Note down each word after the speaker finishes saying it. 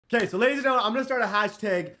Okay, so ladies and gentlemen, I'm going to start a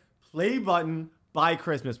hashtag play button by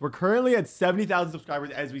Christmas. We're currently at 70,000 subscribers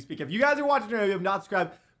as we speak. If you guys are watching and you have not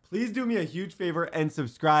subscribed, please do me a huge favor and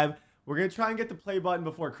subscribe. We're going to try and get the play button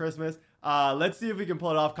before Christmas. Let's see if we can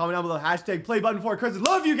pull it off. Comment down below, hashtag play button before Christmas.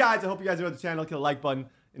 Love you guys. I hope you guys enjoy the channel. Kill the like button.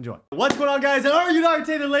 Enjoy. What's going on, guys? How are you? Ladies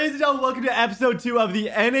and gentlemen, welcome to episode 2 of the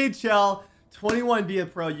NHL 21 Be a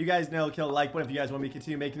Pro. You guys know, kill the like button if you guys want me to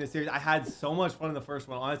continue making this series. I had so much fun in the first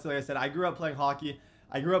one. Honestly, like I said, I grew up playing hockey.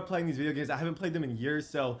 I grew up playing these video games. I haven't played them in years.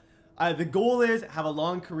 So the goal is have a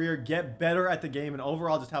long career, get better at the game, and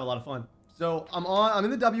overall just have a lot of fun. So I'm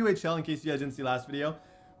in the WHL in case you guys didn't see last video.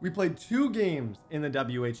 We played 2 games in the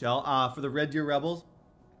WHL for the Red Deer Rebels.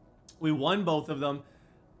 We won both of them.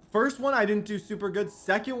 First one, I didn't do super good.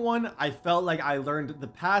 Second one, I felt like I learned the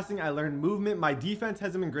passing. I learned movement. My defense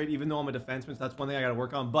hasn't been great, even though I'm a defenseman. So that's one thing I got to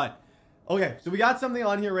work on. But, okay, so we got something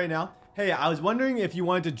on here right now. Hey, I was wondering if you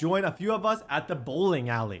wanted to join a few of us at the bowling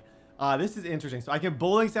alley. This is interesting. So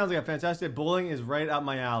bowling sounds like a fantastic, bowling is right up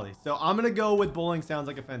my alley. So I'm going to go with bowling sounds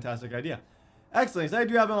like a fantastic idea. Excellent. So I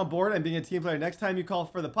do have it on board and being a team player. Next time you call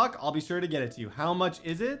for the puck, I'll be sure to get it to you. How much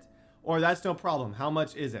is it? Or that's no problem. How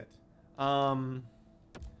much is it? I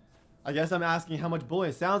guess I'm asking how much bowling.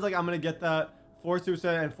 It sounds like I'm going to get that 4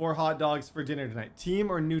 suicide and 4 hot dogs for dinner tonight.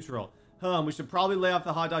 Team or neutral? We should probably lay off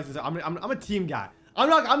the hot dogs. I'm a team guy.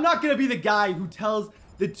 I'm not going to be the guy who tells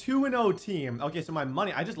the 2-0 team. Okay, so my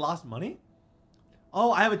money. I just lost money?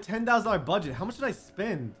 Oh, I have a $10,000 budget. How much did I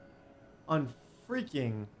spend on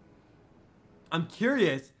freaking... I'm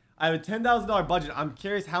curious. I have a $10,000 budget. I'm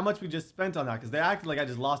curious how much we just spent on that because they acted like I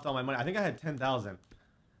just lost all my money. I think I had $10,000.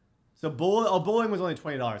 So bowling was only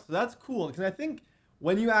 $20. So that's cool because I think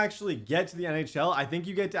when you actually get to the NHL, I think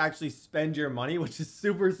you get to actually spend your money, which is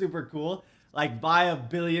super, super cool. Like buy a $1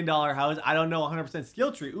 billion house. I don't know, 100%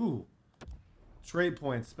 skill tree. Ooh. Trade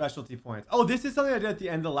points, specialty points. Oh, this is something I did at the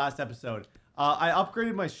end of the last episode. I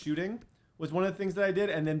upgraded my shooting was one of the things that I did.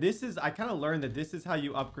 And then this is, I kind of learned that this is how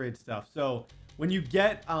you upgrade stuff. So when you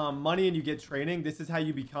get money and you get training, this is how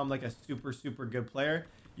you become like a super, super good player.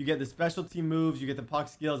 You get the specialty moves, you get the puck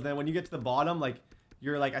skills. And then when you get to the bottom, like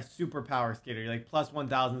you're like a super power skater. You're like plus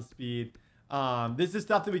 1,000 speed. This is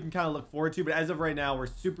stuff that we can kind of look forward to. But as of right now, we're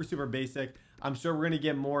super, super basic. I'm sure we're going to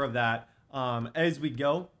get more of that as we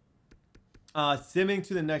go. Simming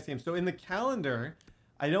to the next game. So in the calendar,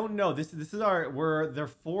 I don't know. This is our, they're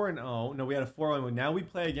 4-0. No, we had a 4-0. Now we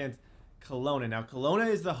play against Kelowna. Now Kelowna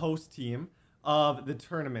is the host team of the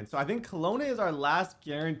tournament. So I think Kelowna is our last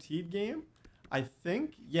guaranteed game. I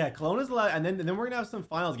think, yeah, Kelowna's the last, and then we're gonna have some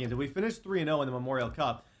finals games. If we finish 3-0 in the Memorial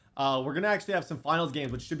Cup, we're gonna actually have some finals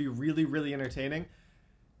games, which should be really, really entertaining.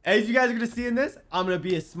 As you guys are gonna see in this, I'm gonna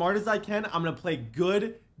be as smart as I can. I'm gonna play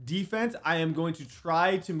good defense. I am going to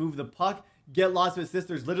try to move the puck, get lots of assists.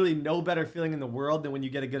 There's literally no better feeling in the world than when you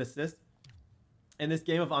get a good assist in this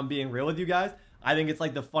game. If I'm being real with you guys, I think it's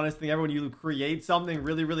like the funnest thing ever when you create something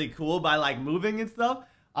really, really cool by like moving and stuff.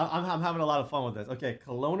 I'm having a lot of fun with this. Okay,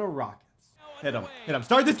 Kelowna Rockets. Hit him. Hit him.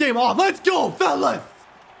 Start this game off. Let's go, fellas.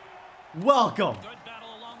 Welcome.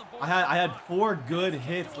 I had 4 good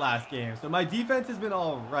hits last game. So my defense has been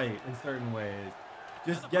all right in certain ways.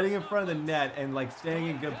 Just getting in front of the net and like staying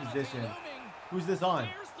in good position. Who's this on?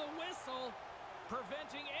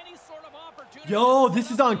 Yo,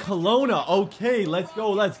 this is on Kelowna. Okay, let's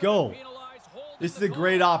go. Let's go. This is a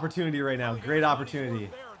great opportunity right now. Great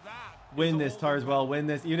opportunity. Win this, Tarswell. Win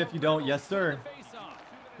this. Even if you don't. Yes, sir.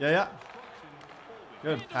 Yeah, yeah.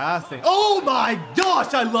 Good passing. Oh my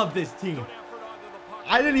gosh, I love this team.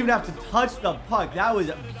 I didn't even have to touch the puck. That was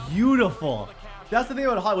beautiful. That's the thing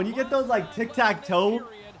about hot. When you get those like tic-tac-toe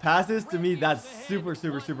passes, to me, that's super,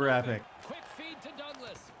 super, super epic.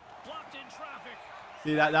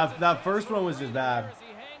 See, that first one was just bad.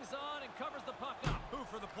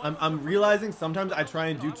 I'm realizing sometimes I try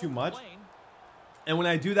and do too much. And when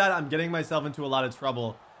I do that, I'm getting myself into a lot of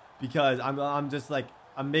trouble because I'm just like,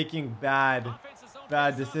 I'm making bad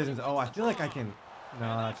decisions. Oh, I feel like I can.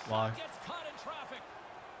 No, that's blocked.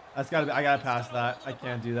 That's gotta be. I gotta pass that. I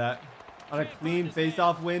can't do that. On a clean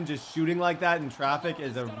face-off win, just shooting like that in traffic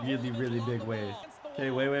is a really, really big waste. Okay,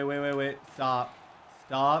 wait. Stop.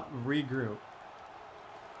 Regroup.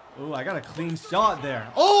 Oh, I got a clean shot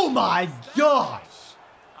there. Oh my gosh!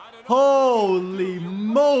 Holy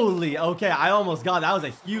moly! Okay, I almost got. That was a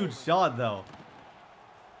huge shot though.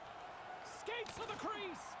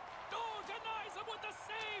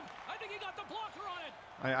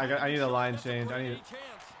 I need a line change. I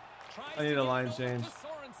need a line change.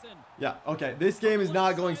 Yeah, okay. This game is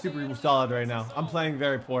not going super solid right now. I'm playing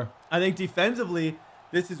very poor. I think defensively,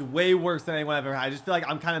 this is way worse than anyone I've ever had. I just feel like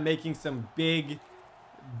I'm kind of making some big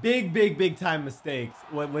big time mistakes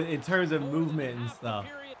in terms of movement and stuff.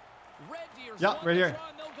 Yep, right here.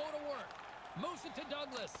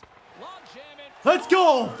 Let's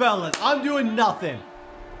go, fellas. I'm doing nothing.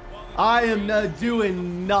 I am not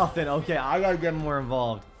doing nothing. Okay, I gotta get more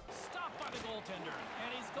involved.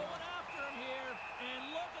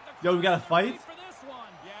 Yo, we got a fight?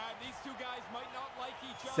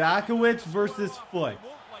 Sakowicz versus Foot.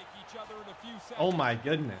 Oh my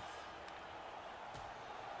goodness.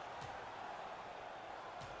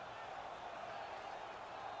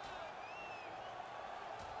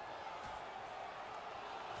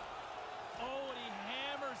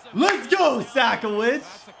 Let's go, Sakowicz.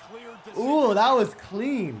 Ooh, that was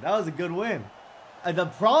clean. That was a good win. The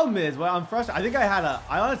problem is, well, I'm frustrated. I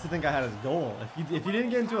honestly think I had his goal. If he didn't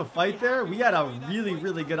get into a fight there, we had a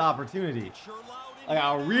really good opportunity. Like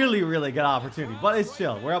a really good opportunity. But it's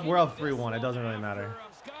chill. We're up 3-1. It doesn't really matter.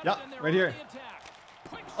 Yep, right here.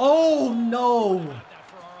 Oh no.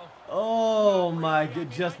 Oh my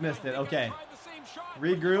good, just missed it. Okay.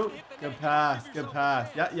 Regroup. Good pass. Good pass.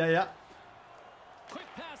 Yeah.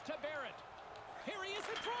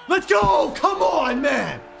 Let's go! Come on,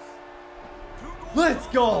 man! Let's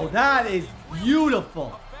go! That is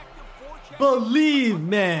beautiful. Believe,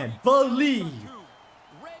 man. Believe.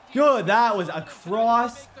 Good. That was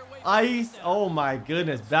across ice. Oh my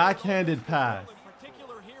goodness. Backhanded pass.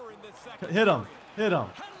 Hit him. Hit him.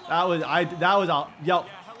 That was all. Yo.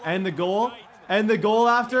 And the goal. And the goal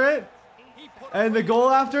after it. And the goal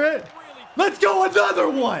after it. Let's go, another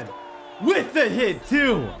one! With the hit,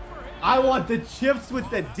 too. I want the chips with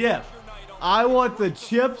the dip. I want the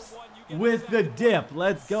chips with the dip.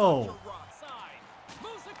 Let's go.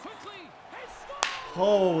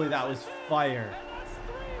 Holy, that was fire.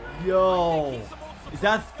 Yo. Is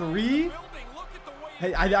that 3?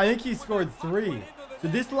 Hey, I think he scored 3. So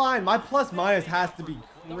this line, my plus minus has to be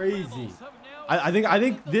crazy. I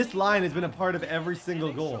think this line has been a part of every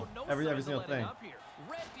single goal. Every single thing.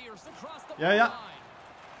 Yeah.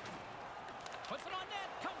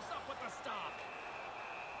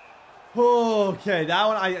 Okay, that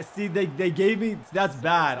one I see. They gave me. That's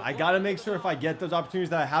bad. I gotta make sure if I get those opportunities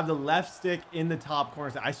that I have the left stick in the top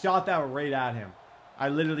corner. I shot that right at him. I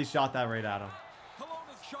literally shot that right at him.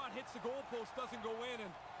 Kelowna's shot hits the goalpost, doesn't go in,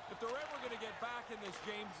 and if they're ever gonna get back in this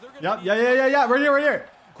game, they're gonna. Yep. Yeah. Right here.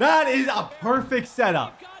 That is a perfect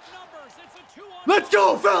setup. Let's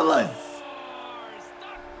go, fellas.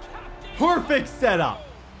 Perfect setup.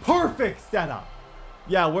 Perfect setup.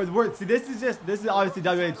 Yeah, we're see, this is obviously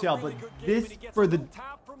WHL, but this for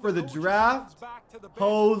the draft,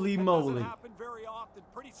 holy moly.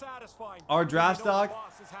 Our draft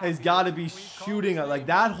stock has got to be shooting up. Like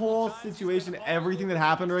that whole situation, everything that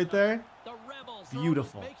happened right there,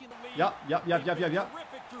 beautiful. Yep.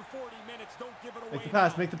 Make the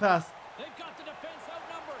pass. Make the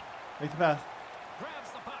pass.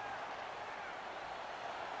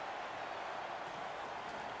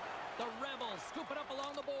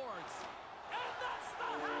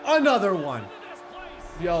 Another one.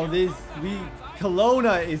 Yo,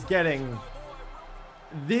 Kelowna is getting.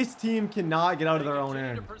 This team cannot get out of their own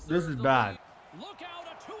end. This is bad.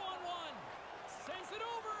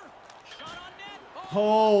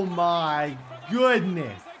 Oh my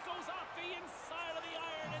goodness.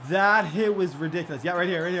 That hit was ridiculous. Yeah, right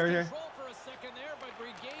here.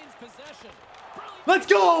 Let's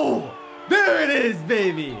go! There it is,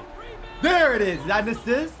 baby. There it is. Is that an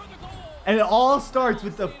assist? And it all starts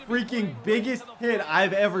with the freaking biggest hit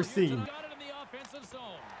I've ever seen.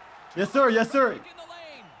 Yes, sir.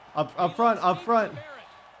 Up front.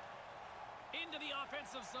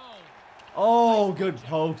 Oh, good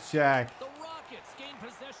poke check.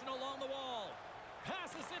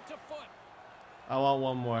 I want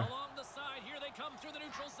one more. Along the side, here they come through the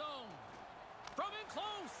neutral zone. From in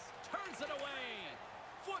close, turns it away.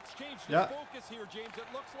 Foot's changed his focus here, James. It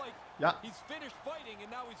looks like he's finished fighting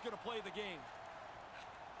and now he's going to play the game.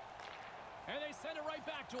 And they send it right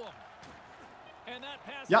back to him. And that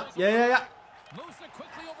pass moves it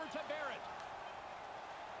quickly over to Barrett.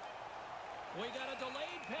 We got a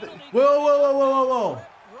delayed penalty. Whoa.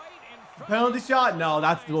 Right penalty shot? No,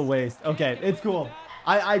 that's a waste. Okay, it's cool.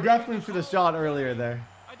 I definitely should have shot earlier there.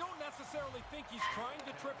 I don't necessarily think he's trying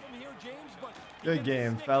to trip him here, James, but good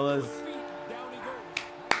game, fellas.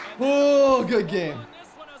 Oh, good game.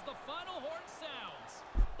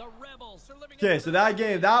 Okay, so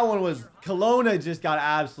that one was Kelowna just got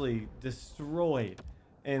absolutely destroyed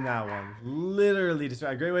in that one. Literally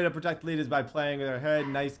destroyed. A great way to protect the lead is by playing with our head.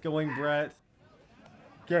 Nice going, Brett.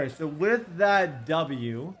 Okay, so with that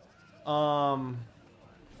W,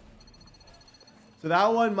 So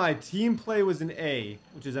that one, my team play was an A,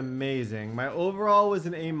 which is amazing. My overall was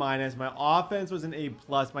an A-. My offense was an A+.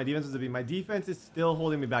 My defense was a B. My defense is still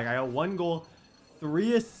holding me back. I got 1 goal,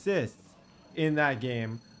 3 assists in that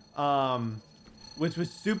game, which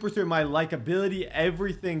was super. My likability,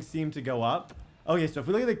 everything seemed to go up. Okay, so if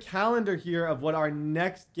we look at the calendar here of what our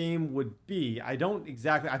next game would be, I don't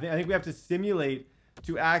exactly. I think we have to simulate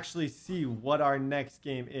to actually see what our next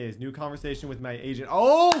game is. New conversation with my agent.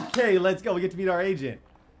 Okay, let's go. We get to meet our agent.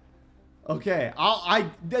 Okay,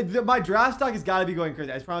 my draft stock has got to be going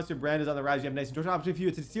crazy. I promise your brand is on the rise. You have a nice endorsement opportunity for you.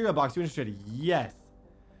 It's a cereal box. You interested? Yes.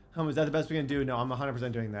 Is that the best we can do? No, I'm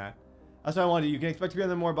 100% doing that. That's what I wanted. You can expect to be on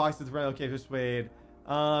the more boxes. Okay, persuade.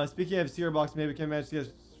 Speaking of cereal box, maybe we can manage to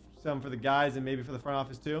get some for the guys and maybe for the front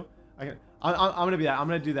office too. I'm gonna be that. I'm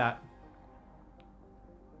gonna do that.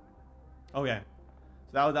 Okay.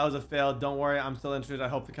 So that was a fail. Don't worry, I'm still interested. I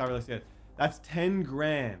hope the cover looks good. That's 10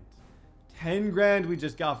 grand. 10 grand we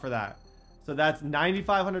just got for that. So that's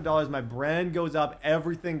 $9,500. My brand goes up.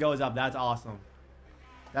 Everything goes up. That's awesome.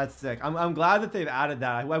 That's sick. I'm glad that they've added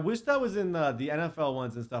that. I wish that was in the NFL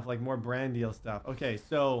ones and stuff, like more brand deal stuff. Okay,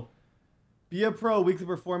 so be a pro. Weekly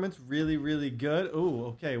performance. Really good. Ooh,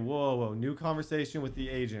 okay. Whoa. New conversation with the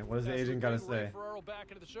agent. What does the agent got to say? Back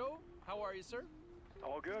into the show. How are you, sir?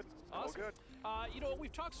 All good. All good. You know,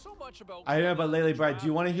 we've talked so much about. I know, but lately, Brad, do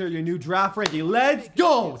you want to hear your new draft ranking? Let's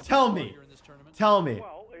go. Tell me. Tell me.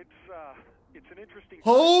 Well, it's an interesting.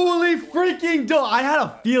 Holy freaking dough! I had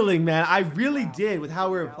a feeling, man. I really did with how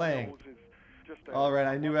we were playing. All right,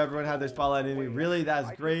 I knew everyone had their spotlight in me. Really,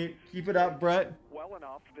 that's great. Keep it up, Brett. Well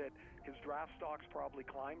enough that his draft stock's probably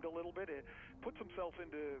climbed a little bit. It puts himself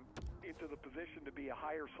into the position to be a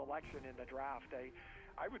higher selection in the draft.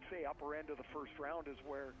 I would say upper end of the first round is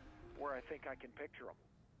where I think I can picture him.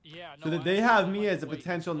 Yeah. So that they have me as a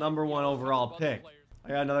potential #1 overall pick. I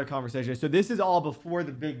got another conversation. So this is all before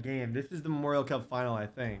the big game. This is the Memorial Cup final, I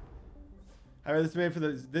think. However, this is made for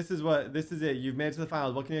the. This is it. You've made it to the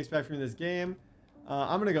finals. What can you expect from this game?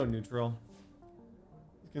 I'm gonna go neutral.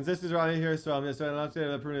 Consistency around here, so I'm not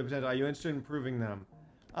saying improving the potential. Are you interested in improving them?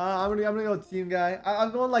 I'm gonna go team guy.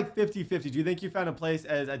 I'm going like 50-50. Do you think you found a place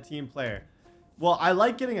as a team player? Well, I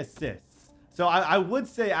like getting assists. So I would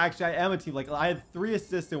say, actually, I am a team. Like, I had 3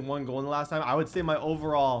 assists and 1 goal in the last time. I would say my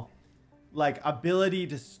overall, like, ability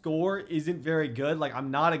to score isn't very good. Like,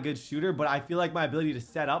 I'm not a good shooter, but I feel like my ability to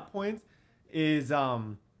set up points is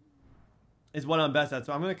what I'm best at.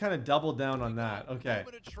 So I'm going to kind of double down on that. Okay.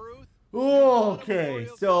 Okay,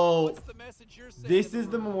 so this is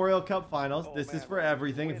the Memorial Cup Finals. This is for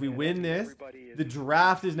everything. If we win this, the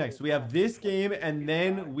draft is next. So we have this game, and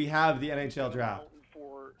then we have the NHL draft.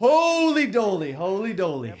 Holy doly, holy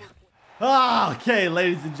doly. Okay,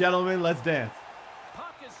 ladies and gentlemen, let's dance.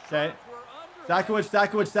 Okay.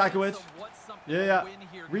 Sakowicz. Yeah.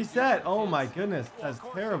 Reset. Oh my goodness, that's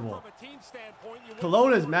terrible.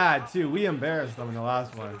 Kelowna's mad too. We embarrassed them in the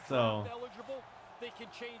last one, so.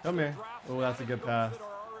 Come here. Oh, that's a good pass.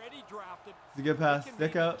 It's a good pass.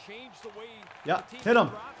 Stick up. Yeah, hit him.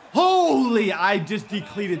 Holy, I just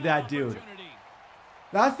decleated that dude.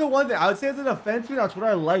 That's the one thing. I would say as an offenseman, that's what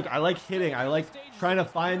I like. I like hitting. I like trying to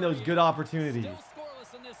find those good opportunities.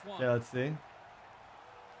 Okay, let's see.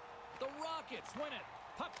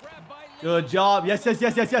 Good job. Yes.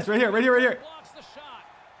 Right here.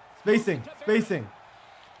 Spacing.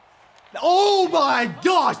 Oh my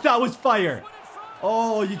gosh, that was fire.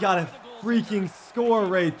 Oh, you got a freaking score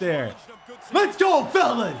right there. Let's go,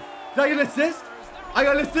 fellas. Did I get an assist? I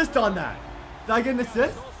got an assist on that. Did I get an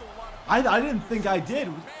assist? I didn't think I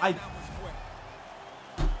did.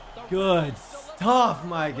 Good stuff,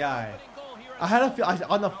 my guy. I had a feel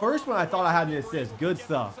on the first one. I thought I had an assist. Good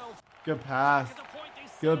stuff. Good pass.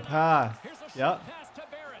 Yep.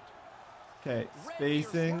 Okay,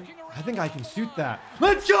 spacing. I think I can shoot that.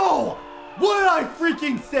 Let's go. What did I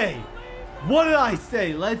freaking say? What did I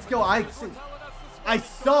say? Let's go. I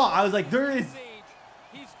saw. I was like, there is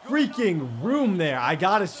freaking room there. I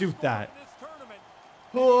gotta shoot that.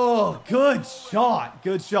 Oh, good shot.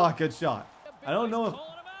 I don't know if.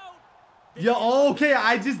 Yeah, okay,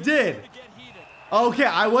 I just did. Okay,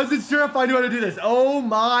 I wasn't sure if I knew how to do this. Oh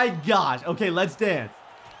my gosh. Okay, let's dance.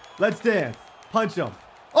 Punch him.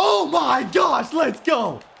 Oh my gosh, let's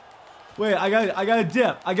go. Wait, I gotta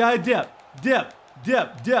dip.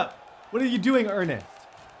 Dip. What are you doing, Ernest?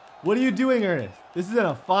 This is in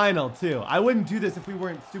a final, too. I wouldn't do this if we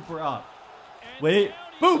weren't super up. Wait.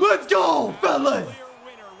 Boom, let's go, fellas.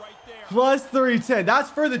 Plus 310. That's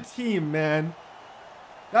for the team, man.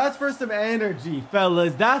 That's for some energy,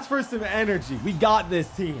 fellas. We got this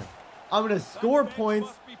team. I'm going to score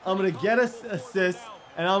points. I'm going to get assists.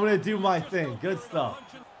 And I'm going to do my thing. Good stuff.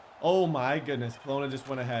 Oh my goodness. Kelowna just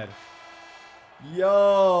went ahead.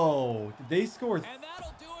 Yo. Did they score?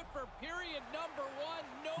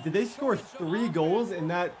 Did they score 3 goals in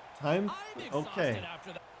that time? Okay.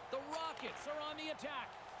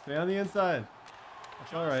 Stay on the inside.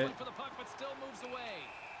 That's all right.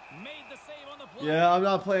 Yeah, I'm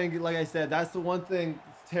not playing, like I said, that's the one thing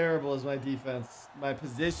that's terrible is my defense. My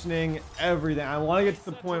positioning, everything. I want to get to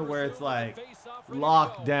the point where it's like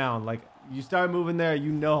locked down. Like you start moving there,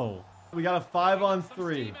 you know. We got a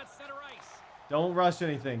 5-on-3. Don't rush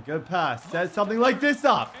anything. Good pass. Set something like this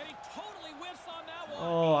up.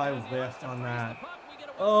 Oh, I whiffed on that.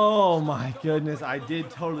 Oh my goodness, I did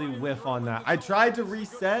totally whiff on that. I tried to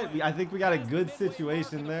reset. I think we got a good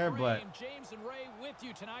situation there, but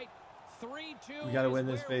we got to win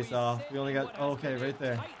this face off. We only got, oh, okay, right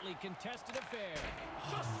there.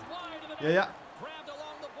 Yeah, yeah.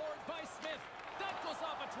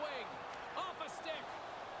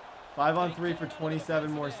 5-on-3 for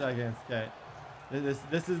 27 more seconds. Okay,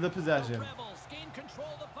 this is the possession.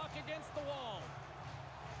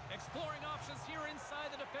 Exploring options here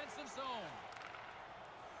inside the defensive zone.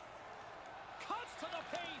 Cuts to the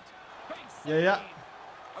paint. Big save. Yeah.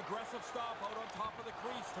 Aggressive stop out on top of the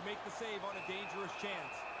crease to make the save on a dangerous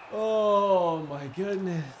chance. Oh my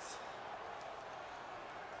goodness.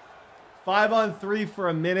 5-on-3 for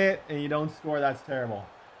a minute and you don't score. That's terrible.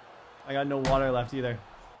 I got no water left either.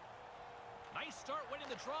 Nice start winning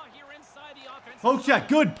the draw here inside the offense. Poke check.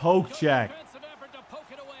 Good poke check.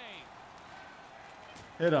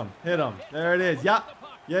 Hit him. Hit him. There it is. Yeah.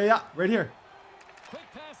 Yeah, yeah. Right here.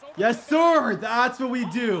 Yes, sir. That's what we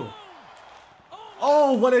do.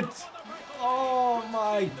 Oh, what a... Oh,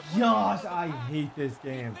 my gosh. I hate this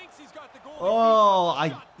game. Oh,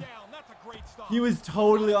 He was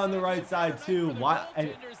totally on the right side, too. Why?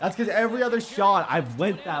 And that's because every other shot, I've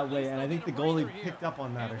went that way, and I think the goalie picked up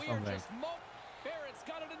on that or something.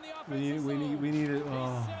 We need it.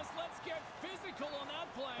 Oh.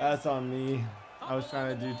 That's on me. I was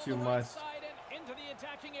trying to do too much.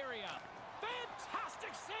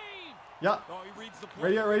 Yeah.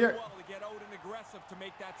 Right here, right here.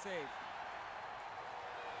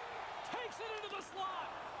 Takes it into the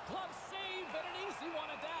slot. Glove save and an easy one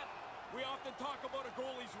at that. We often talk about a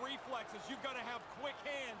goalie's reflexes. You've got to have quick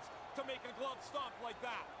hands to make a glove stop like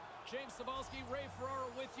that. James Cybulski, Ray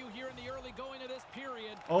Ferraro with you here in the early going of this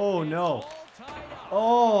period. Oh, no.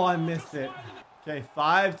 Oh, I missed it. Okay,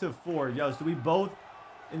 5-4. Yo, so we both,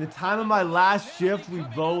 in the time of my last shift, we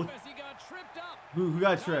both... Who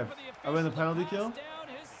got tripped? Are we in the penalty kill?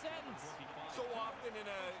 So often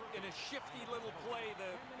in a shifty little play,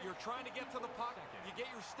 you're trying to get to the puck, you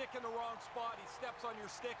get your stick in the wrong spot, he steps on your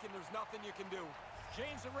stick, and there's nothing you can do.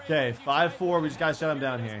 Okay, 5-4. We just got to shut him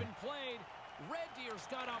down here. Red Deer's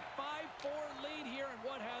got a 5-4 lead here in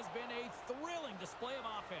what has been a thrilling display of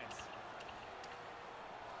offense.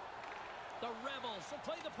 The Rebels will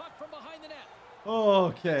play the puck from behind the net.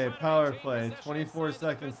 Okay, power play. 24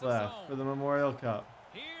 seconds left for the Memorial Cup.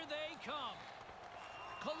 Here they come.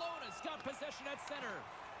 Kelowna's got possession at center.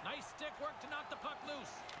 Nice stick work to knock the puck loose.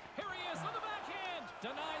 Here he is on the backhand.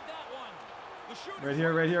 Denied that one. Right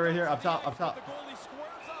here, right here, right here. Up top, up top. The goalie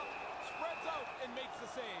squares up, spreads out, and makes the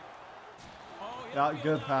save. Oh, yeah,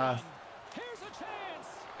 good pass. Here's a chance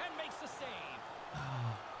and makes the save.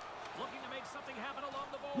 Looking to make something happen along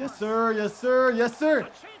the board. Yes, sir. Yes, sir. Yes, sir.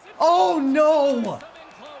 Oh, no.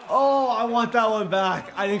 Oh, I want that one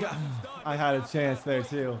back. I think I had a chance there,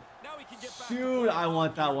 too. Shoot, I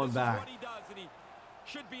want that one back.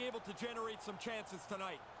 Should be able to generate some chances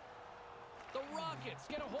tonight. The Rockets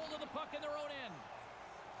get a hold of the puck in their own end.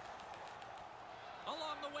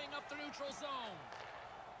 Along the wing up the neutral zone.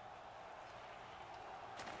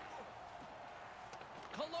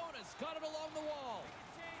 Kelowna's got it along the wall.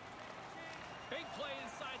 Big play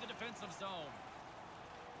inside the defensive zone.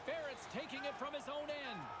 Barrett's taking it from his own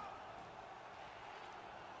end.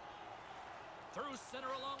 Through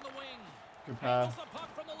center along the wing. Good pass.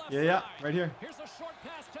 Yeah, yeah, right here. Here's a short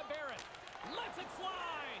pass to Barrett. Lets it fly.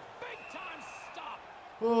 Big time stop.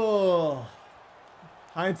 Oh.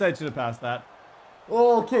 Hindsight should have passed that.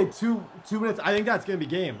 Oh, okay, two minutes. I think that's gonna be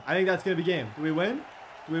game. I think that's gonna be game. Do we win?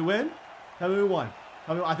 Do we win? Tell me we won.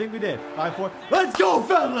 I think we did. 5-4. Let's go,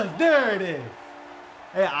 fellas! There it is.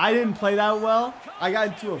 Hey, I didn't play that well. I got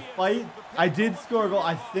into a fight. I did score a goal.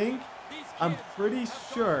 I think. I'm pretty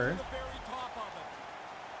sure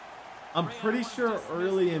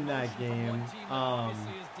early in that game,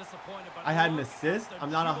 I had an assist.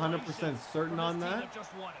 I'm not 100% certain on that.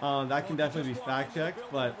 That can definitely be fact checked,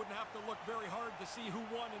 but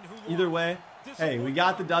either way, hey, we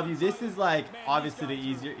got the W. This is like obviously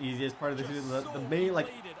the easiest part of the season. The main, like,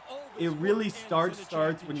 it really starts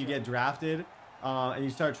when you get drafted, and you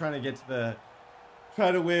start trying to get to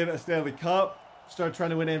try to win a Stanley Cup, start trying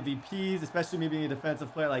to win MVPs, especially me being a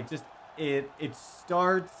defensive player. Like, just it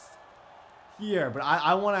starts here. But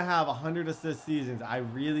I want to have 100 assist seasons. I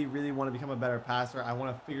really want to become a better passer. I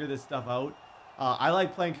want to figure this stuff out. I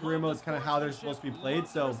like playing career mode. It's kind of how they're supposed to be played.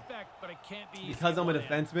 So because I'm a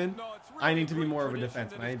defenseman, I need to be more of a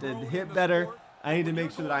defenseman. I need to hit better. I need to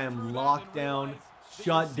make sure that I am locked down,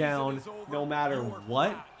 shut down, no matter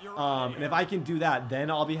what. And if I can do that,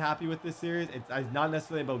 then I'll be happy with this series. It's not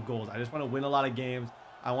necessarily about goals. I just want to win a lot of games.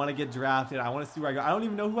 I want to get drafted. I want to see where I go. I don't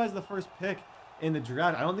even know who has the first pick in the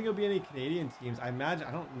draft. I don't think it'll be any Canadian teams. I imagine.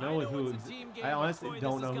 I don't know who. I honestly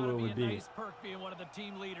don't know who it would be.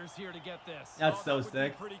 That's so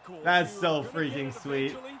sick. That's so freaking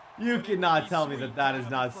sweet. You cannot tell me that that is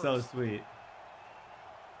not so sweet.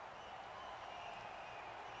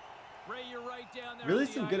 Really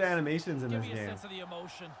some good animations in this game.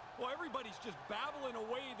 Well, everybody's just babbling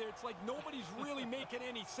away there. It's like nobody's really making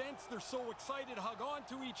any sense. They're so excited, hug on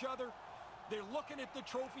to each other. They're looking at the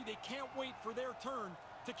trophy. They can't wait for their turn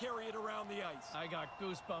to carry it around the ice. I got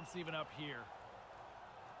goosebumps even up here.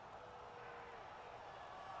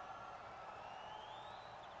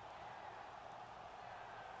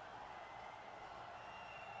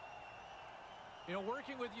 You know,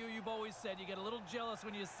 working with you, you've always said you get a little jealous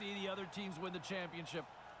when you see the other teams win the championship.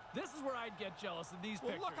 This is where I'd get jealous in these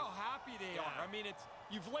pictures. Look how happy they are. I mean,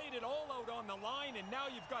 you've laid it all out on the line, and now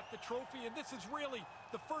you've got the trophy, and this is really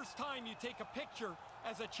the first time you take a picture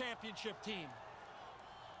as a championship team.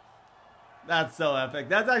 That's so epic.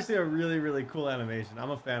 That's actually a really cool animation.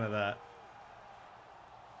 I'm a fan of that.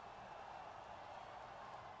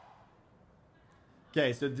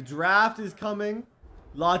 Okay, so the draft is coming.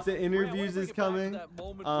 Lots of interviews is coming.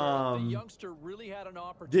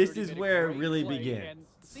 This is where it really begins.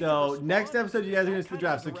 So next episode, you guys are gonna see the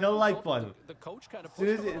draft. So kill the like button. As soon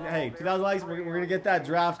as hey, 2,000 likes, we're gonna get that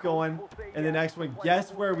draft going. And the next one,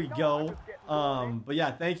 guess where we go. But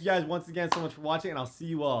yeah, thank you guys once again so much for watching, and I'll see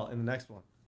you all in the next one.